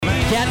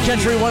Cat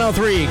Country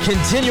 103,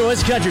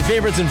 continuous country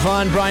favorites and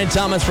fun. Brian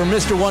Thomas from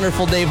Mr.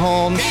 Wonderful Dave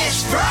Holmes.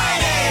 It's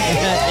Friday!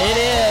 It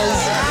is.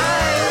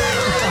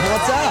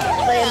 What's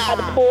up? Playing by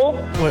the pool.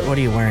 What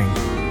are you wearing?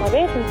 My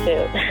bathing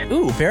suit.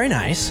 Ooh, very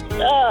nice.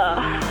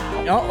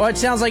 Oh, it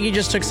sounds like you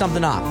just took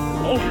something off.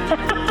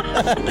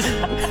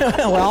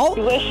 Well,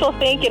 Wishful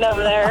thinking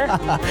over there.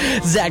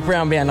 Zach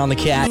Brown Band on the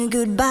Cat.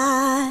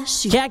 Goodbye.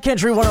 Cat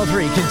Country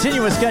 103,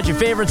 continuous country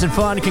favorites and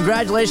fun.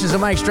 Congratulations to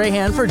Mike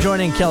Strahan for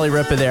joining Kelly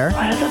Ripa there.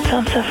 Why does it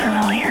sound so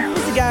familiar?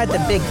 He's the guy with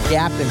the big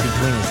gap in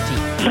between his teeth.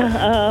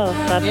 Oh,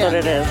 that's what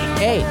it is.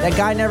 Hey, that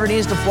guy never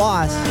needs to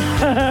floss.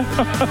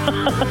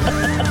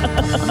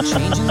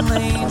 Changing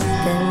lanes.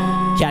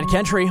 Cat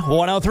Country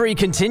 103,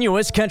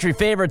 continuous country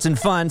favorites and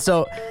fun.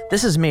 So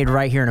this is made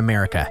right here in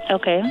America.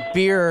 Okay,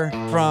 Beer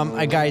from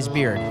a guy's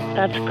beard,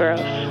 that's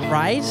gross.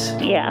 right?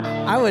 Yeah.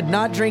 I would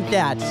not drink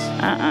that.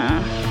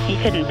 You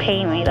couldn't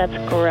pay me. That's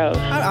gross.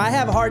 I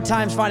have hard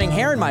times finding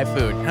hair in my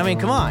food. I mean,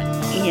 come on.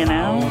 You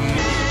know?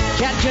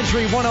 Cat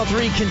Country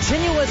 103,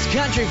 continuous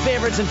country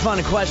favorites and fun.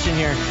 A question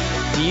here.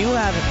 Do you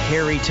have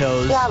hairy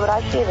toes? Yeah, but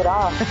I shave it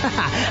off.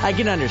 I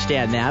can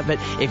understand that, but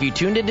if you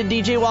tuned into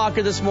DJ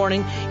Walker this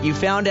morning, you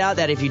found out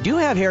that if you do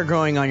have hair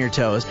growing on your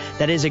toes,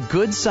 that is a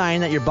good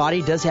sign that your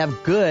body does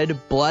have good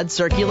blood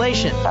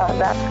circulation.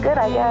 That's good,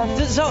 I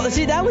guess. So,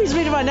 see, that leads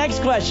me to my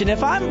next question.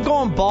 If I'm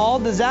going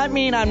bald, does that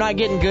mean I'm not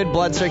getting good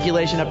blood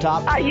circulation up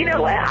top? You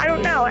know what? I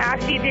don't know.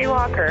 Ask DJ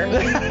Walker. You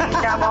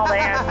have all the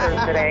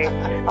answers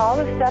today. All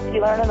the stuff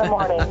you learn in the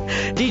morning.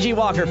 DJ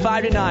Walker,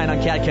 5 to 9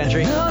 on Cat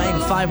Country.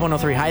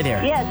 95103. Hi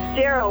there. Yes,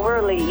 Daryl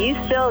Worley, you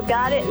still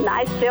got it, and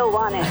I still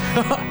want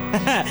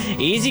it.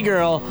 Easy,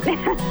 girl.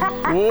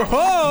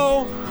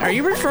 Whoa! Are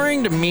you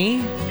referring to me?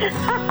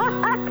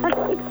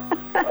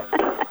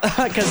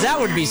 Because that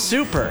would be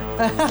super.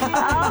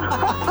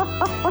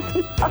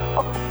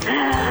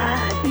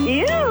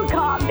 You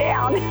calm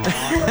down.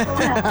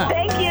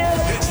 Thank you.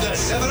 It's the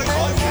 7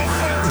 o'clock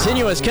countdown.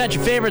 Continuous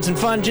country favorites and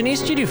fun.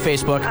 Janice, do you do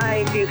Facebook?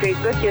 I do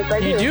Facebook. Yes, I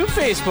do. You do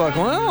Facebook.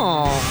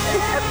 Wow.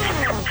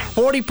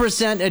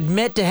 40%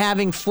 admit to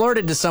having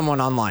flirted to someone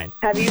online.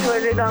 Have you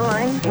flirted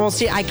online? Well,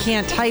 see, I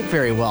can't type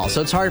very well,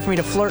 so it's hard for me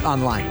to flirt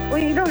online. Well,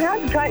 you don't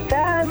have to type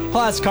fast.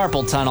 Plus,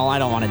 carpal tunnel, I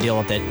don't want to deal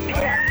with it.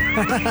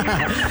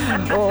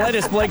 Well,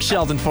 latest Blake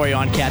Shelton for you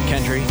on Cat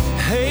Country.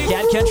 Hey.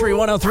 Cat Country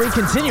 103,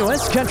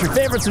 continuous country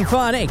favorites and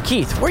fun. Hey,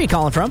 Keith, where are you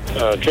calling from?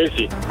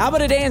 Tracy. How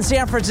about a day in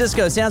San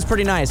Francisco? Sounds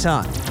pretty nice,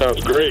 huh?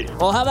 Sounds great.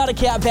 Well, how about a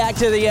cat back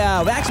to the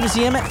Wax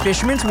Museum at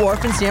Fisherman's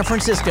Wharf in San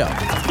Francisco?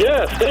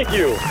 Yes, thank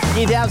you.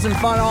 Keith, have some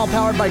fun, all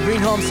powered by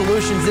Green Home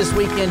Solutions this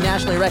weekend,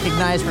 nationally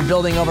recognized for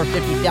building over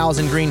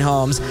 50,000 green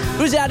homes.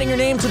 Who's adding your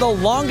name to the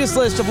longest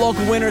list of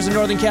local winners in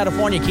Northern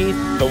California, Keith?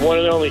 The one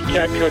and only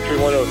Cat Country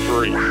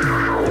 103.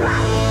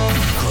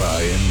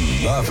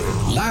 Crying,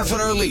 laughing, laughing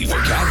or leave.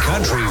 Cat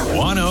Country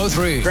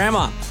 103.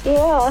 Grandma,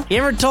 Yeah. you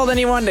ever told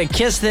anyone to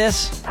kiss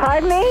this?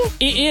 Pardon me?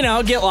 You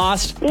know, get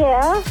lost.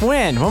 Yeah.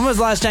 When? When was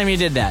the last time you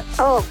did that?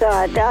 Oh,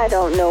 God, I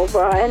don't know,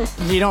 Brian.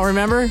 You don't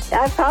remember?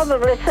 I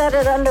probably said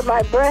it under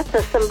my breath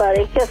to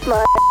somebody. Kiss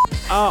my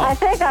I Oh,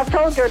 think I've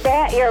told your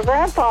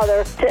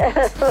grandfather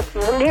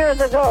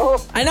years ago.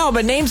 I know,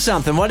 but name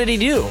something. What did he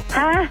do?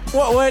 Huh?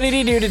 What did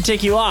he do to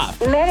tick you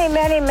off? Many,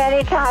 many,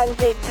 many times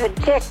he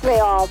ticked me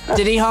off.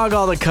 Did he hog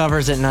all the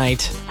covers at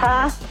night?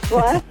 Huh?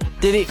 What?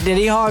 Did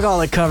he hog all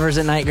the covers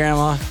at night,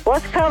 Grandma?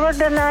 What's covered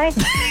tonight?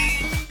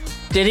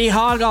 Did he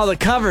hog all the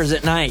covers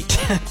at night?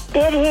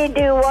 Did he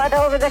do what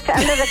under the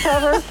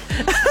covers?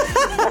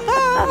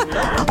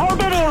 Oh,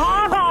 did he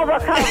hog all the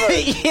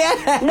covers?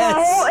 Yes. No,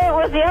 it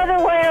was the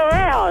other way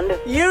around.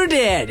 You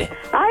did.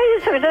 I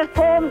used to just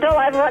pull him till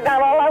I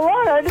got all I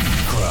wanted.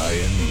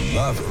 Crying,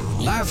 laughing,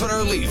 laughing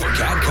or leave.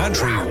 Cat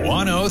Country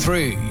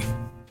 103.